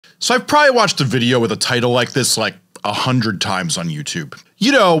So I've probably watched a video with a title like this like 100 times on YouTube.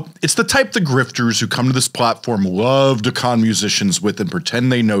 You know, it's the type the grifters who come to this platform love to con musicians with and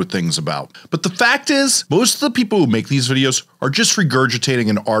pretend they know things about. But the fact is, most of the people who make these videos are just regurgitating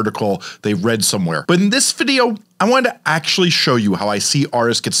an article they read somewhere. But in this video, I wanted to actually show you how I see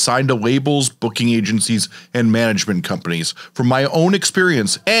artists get signed to labels, booking agencies, and management companies from my own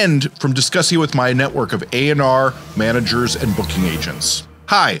experience and from discussing it with my network of A&R, managers, and booking agents.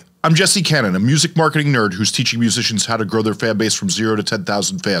 Hi, I'm Jesse Cannon, a music marketing nerd who's teaching musicians how to grow their fan base from 0 to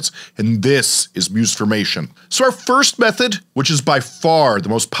 10,000 fans, and this is Musformation. So our first method, which is by far the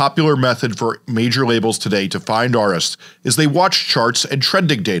most popular method for major labels today to find artists, is they watch charts and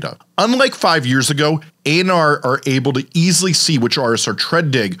trending data. Unlike 5 years ago, A&R are able to easily see which artists are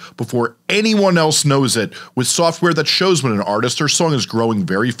trending before anyone else knows it with software that shows when an artist or song is growing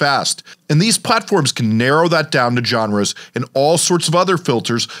very fast. And these platforms can narrow that down to genres and all sorts of other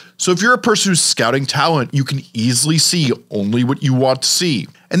filters, so if you're a person who's scouting talent, you can easily see only what you want to see.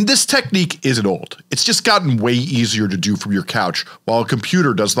 And this technique isn't old. It's just gotten way easier to do from your couch while a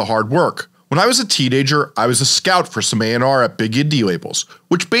computer does the hard work. When I was a teenager, I was a scout for some A&R at big indie labels,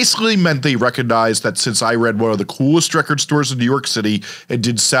 which basically meant they recognized that since I ran one of the coolest record stores in New York City and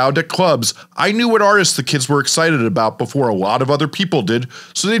did sound at clubs, I knew what artists the kids were excited about before a lot of other people did,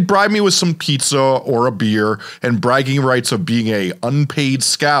 so they'd bribe me with some pizza or a beer and bragging rights of being a unpaid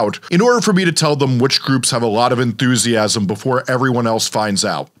scout in order for me to tell them which groups have a lot of enthusiasm before everyone else finds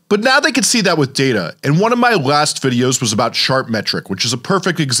out. But now they can see that with data, and one of my last videos was about Chartmetric, which is a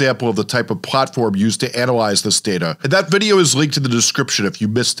perfect example of the type of platform used to analyze this data, and that video is linked in the description if you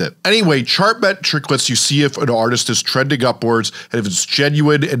missed it. Anyway, Chartmetric lets you see if an artist is trending upwards and if it's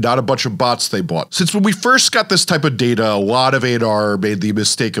genuine and not a bunch of bots they bought. Since when we first got this type of data, a lot of A&R made the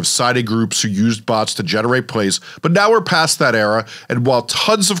mistake of citing groups who used bots to generate plays, but now we're past that era, and while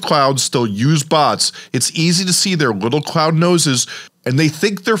tons of clowns still use bots, it's easy to see their little clown noses and they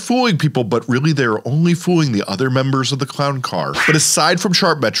think they're fooling people, but really they're only fooling the other members of the clown car. But aside from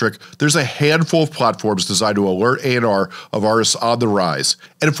Chartmetric, there's a handful of platforms designed to alert A&R of artists on the rise.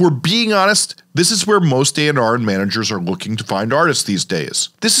 And if we're being honest, this is where most A&R and managers are looking to find artists these days.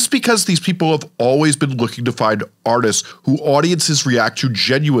 This is because these people have always been looking to find artists who audiences react to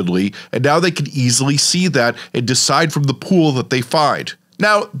genuinely, and now they can easily see that and decide from the pool that they find.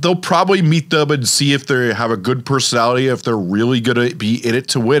 Now, they'll probably meet them and see if they have a good personality, if they're really gonna be in it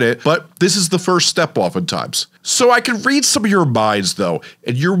to win it, but this is the first step oftentimes. So I can read some of your minds though,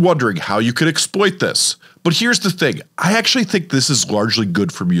 and you're wondering how you could exploit this. But here's the thing, I actually think this is largely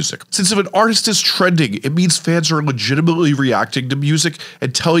good for music. Since if an artist is trending, it means fans are legitimately reacting to music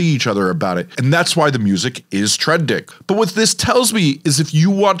and telling each other about it, and that's why the music is trending. But what this tells me is if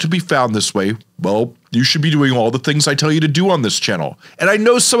you want to be found this way, well, you should be doing all the things I tell you to do on this channel. And I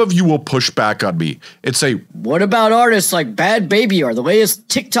know some of you will push back on me and say, what about artists like Bad Baby or the latest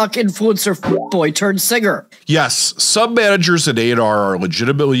TikTok influencer boy turned singer? Yes, some managers at A&R are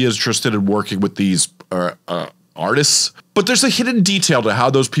legitimately interested in working with these artists, but there's a hidden detail to how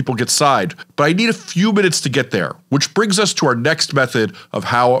those people get signed, but I need a few minutes to get there, which brings us to our next method of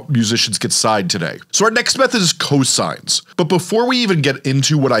how musicians get signed today. So our next method is cosigns. But before we even get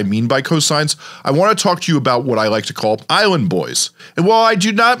into what I mean by cosigns, I want to talk to you about what I like to call island boys. And while I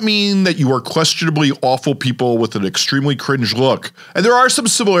do not mean that you are questionably awful people with an extremely cringe look, and there are some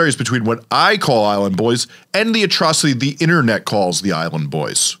similarities between what I call island boys and the atrocity the internet calls the island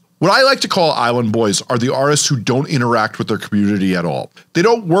boys. What I like to call island boys are the artists who don't interact with their community at all. They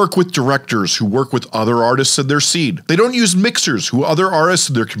don't work with directors who work with other artists in their scene. They don't use mixers who other artists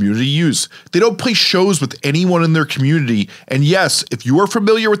in their community use. They don't play shows with anyone in their community, and yes, if you are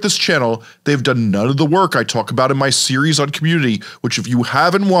familiar with this channel, they've done none of the work I talk about in my series on community, which if you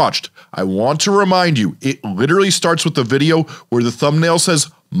haven't watched, I want to remind you, it literally starts with the video where the thumbnail says,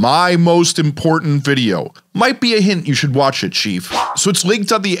 "My most important video." Might be a hint you should watch it, Chief. So it's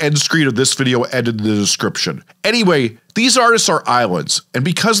linked on the end screen of this video and in the description. Anyway, these artists are islands, and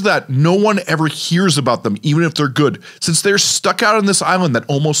because of that, no one ever hears about them even if they're good, since they're stuck out on this island that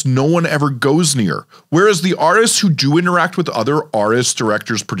almost no one ever goes near. Whereas the artists who do interact with other artists,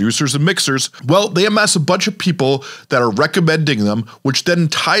 directors, producers, and mixers, well, they amass a bunch of people that are recommending them, which then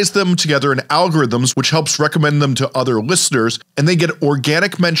ties them together in algorithms, which helps recommend them to other listeners, and they get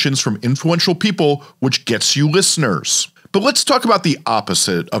organic mentions from influential people, which gets you listeners. But let's talk about the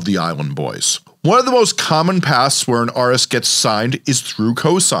opposite of the island boys. One of the most common paths where an artist gets signed is through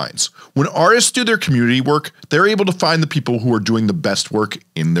cosigns. When artists do their community work, they're able to find the people who are doing the best work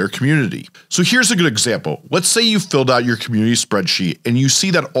in their community. So here's a good example. Let's say you filled out your community spreadsheet and you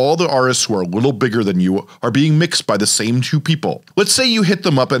see that all the artists who are a little bigger than you are being mixed by the same two people. Let's say you hit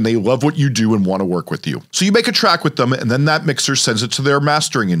them up and they love what you do and want to work with you. So you make a track with them and then that mixer sends it to their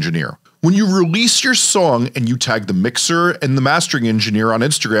mastering engineer. When you release your song and you tag the mixer and the mastering engineer on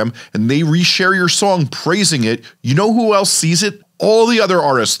Instagram and they reshare your song praising it, you know who else sees it? All the other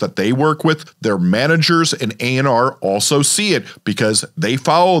artists that they work with, their managers and A&R also see it because they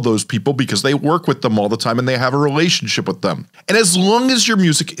follow those people because they work with them all the time and they have a relationship with them. And as long as your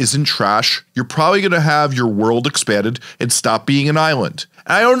music isn't trash, you're probably going to have your world expanded and stop being an island.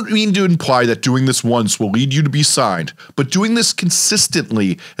 And I don't mean to imply that doing this once will lead you to be signed, but doing this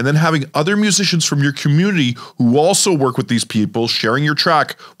consistently and then having other musicians from your community who also work with these people sharing your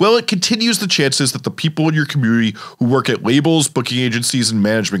track, well, it continues the chances that the people in your community who work at labels, booking agencies, and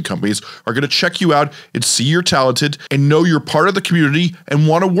management companies are going to check you out and see you're talented and know you're part of the community and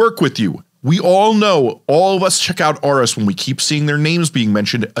want to work with you. We all know, all of us check out artists when we keep seeing their names being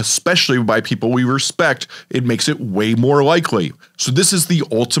mentioned, especially by people we respect. It makes it way more likely. So this is the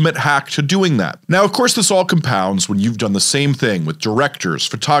ultimate hack to doing that. Now, of course, this all compounds when you've done the same thing with directors,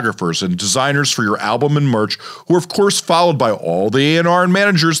 photographers, and designers for your album and merch, who are of course followed by all the A&R and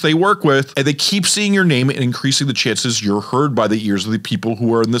managers they work with, and they keep seeing your name and increasing the chances you're heard by the ears of the people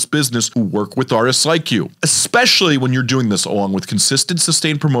who are in this business who work with artists like you. Especially when you're doing this along with consistent,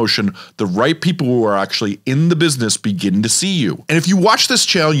 sustained promotion, the right people who are actually in the business begin to see you. And if you watch this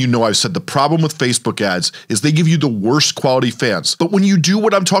channel, you know I've said the problem with Facebook ads is they give you the worst quality fans. But when you do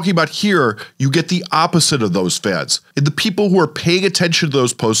what I'm talking about here, you get the opposite of those fans. And the people who are paying attention to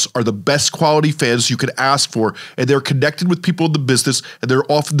those posts are the best quality fans you could ask for, and they're connected with people in the business, and they're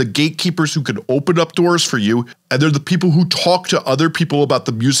often the gatekeepers who can open up doors for you, and they're the people who talk to other people about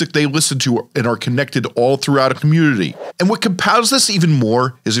the music they listen to and are connected all throughout a community. And what compounds this even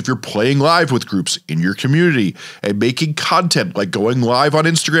more is if you're playing live with groups in your community and making content like going live on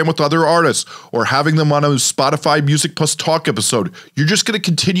Instagram with other artists or having them on a Spotify Music Plus Talk episode, you're just going to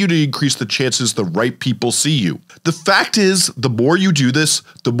continue to increase the chances the right people see you. The fact is, the more you do this,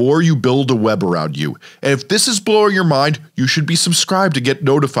 the more you build a web around you. And if this is blowing your mind, you should be subscribed to get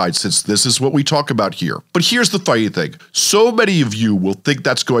notified since this is what we talk about here. But here's the funny thing. So many of you will think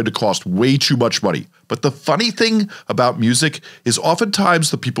that's going to cost way too much money. But the funny thing about music is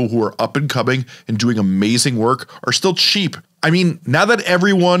oftentimes the people who are up and coming and doing amazing work are still cheap. I mean, now that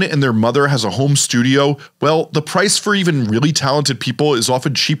everyone and their mother has a home studio, well, the price for even really talented people is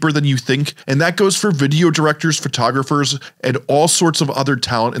often cheaper than you think, and that goes for video directors, photographers, and all sorts of other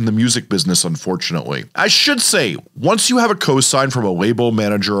talent in the music business, unfortunately. I should say, once you have a cosign from a label,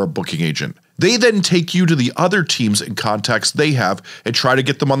 manager, or booking agent, they then take you to the other teams and contacts they have and try to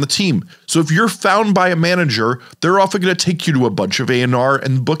get them on the team. So if you're found by a manager, they're often going to take you to a bunch of A&R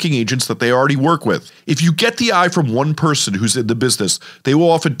and booking agents that they already work with. If you get the eye from one person who's in the business, they will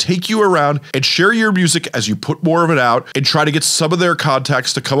often take you around and share your music as you put more of it out and try to get some of their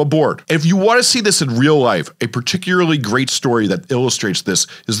contacts to come aboard. And if you want to see this in real life, a particularly great story that illustrates this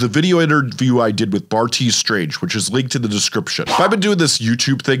is the video interview I did with Bartees Strange, which is linked in the description. I've been doing this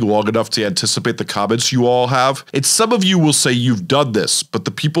YouTube thing long enough to anticipate the comments you all have, and some of you will say you've done this, but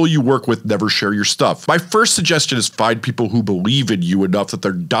the people you work with never share your stuff. My first suggestion is find people who believe in you enough that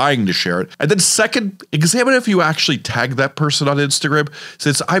they're dying to share it, and then second, examine if you actually tag that person on Instagram,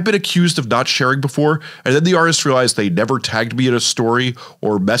 since I've been accused of not sharing before, and then the artist realized they never tagged me in a story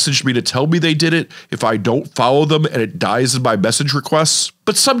or messaged me to tell me they did it if I don't follow them and it dies in my message requests.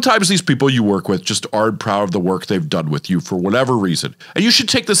 But sometimes these people you work with just aren't proud of the work they've done with you for whatever reason, and you should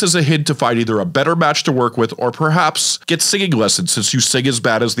take this as a hint to find either a better match to work with or perhaps get singing lessons since you sing as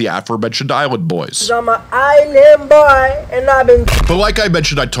bad as the aforementioned Island Boys. I'm an island boy and I've been. But like I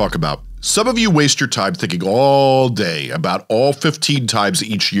mentioned I'd talk about, some of you waste your time thinking all day about all 15 times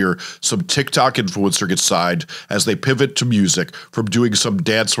each year some TikTok influencer gets signed as they pivot to music from doing some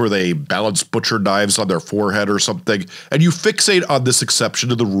dance where they balance butcher knives on their forehead or something, and you fixate on this exception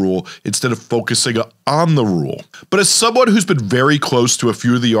to the rule instead of focusing on the rule. But as someone who's been very close to a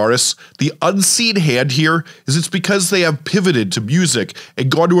few of the artists, the unseen hand here is it's because they have pivoted to music and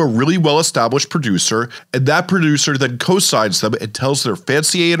gone to a really well-established producer, and that producer then co-signs them and tells their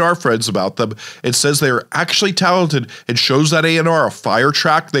fancy A&R friends about them and says they are actually talented and shows that A&R a fire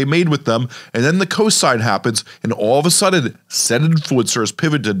track they made with them, and then the cosign happens and all of a sudden said influencer has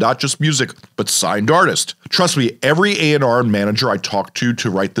pivoted to not just music but signed artist. Trust me, every A&R and manager I talked to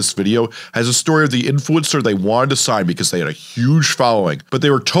write this video has a story of the influencer they wanted to sign because they had a huge following, but they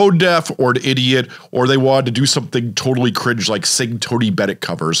were tone deaf or an idiot, or they wanted to do something totally cringe like sing Tony Bennett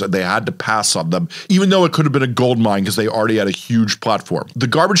covers and they had to pass on them, even though it could have been a goldmine because they already had a huge platform. The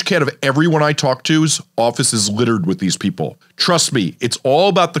garbage can of everyone I talk to's office is littered with these people. Trust me, it's all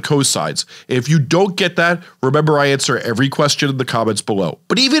about the cosigns. If you don't get that, remember I answer every question in the comments below.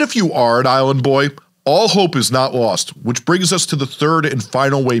 But even if you are an island boy, all hope is not lost, which brings us to the third and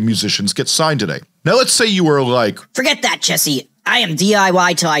final way musicians get signed today. Now let's say you are like, Forget that, Jesse. I am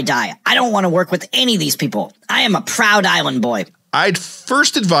DIY till I die. I don't want to work with any of these people. I am a proud island boy. I'd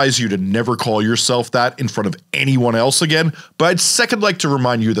first advise you to never call yourself that in front of anyone else again, but I'd second like to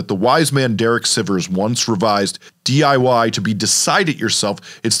remind you that the wise man Derek Sivers once revised DIY to be decide it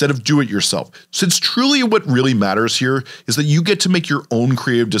yourself instead of do it yourself, since truly what really matters here is that you get to make your own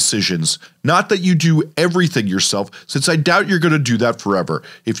creative decisions, not that you do everything yourself, since I doubt you're going to do that forever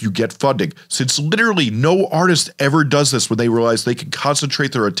if you get funding, since literally no artist ever does this when they realize they can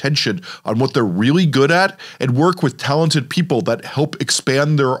concentrate their attention on what they're really good at and work with talented people that help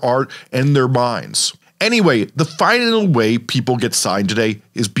expand their art and their minds. Anyway, the final way people get signed today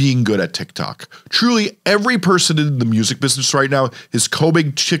is being good at TikTok. Truly, every person in the music business right now is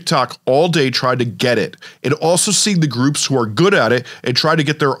combing TikTok all day trying to get it, and also seeing the groups who are good at it and trying to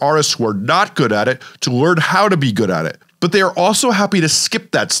get their artists who are not good at it to learn how to be good at it. But they are also happy to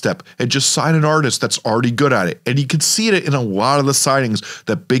skip that step and just sign an artist that's already good at it, and you can see it in a lot of the signings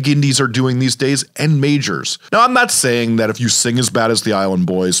that big indies are doing these days and majors. Now I'm not saying that if you sing as bad as the Island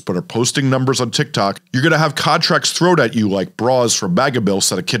Boys but are posting numbers on TikTok, you're gonna have contracts thrown at you like bras from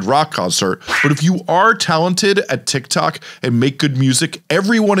Megabills at a Kid Rock concert, but if you are talented at TikTok and make good music,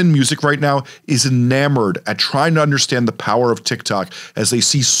 everyone in music right now is enamored at trying to understand the power of TikTok as they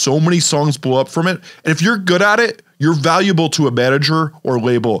see so many songs blow up from it, and if you're good at it, you're valuable to a manager or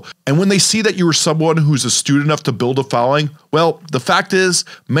label, and when they see that you are someone who's astute enough to build a following, well, the fact is,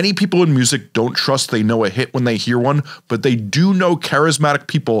 many people in music don't trust they know a hit when they hear one, but they do know charismatic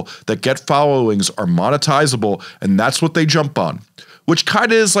people that get followings are monetizable, and that's what they jump on. Which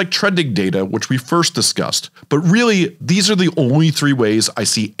kinda is like trending data, which we first discussed. But really, these are the only three ways I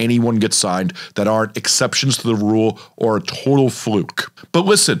see anyone get signed that aren't exceptions to the rule or a total fluke. But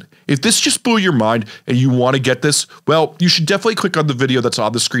listen, if this just blew your mind and you want to get this, well, you should definitely click on the video that's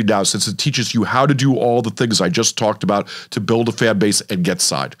on the screen now, since it teaches you how to do all the things I just talked about to build a fan base and get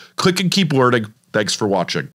signed. Click and keep learning. Thanks for watching.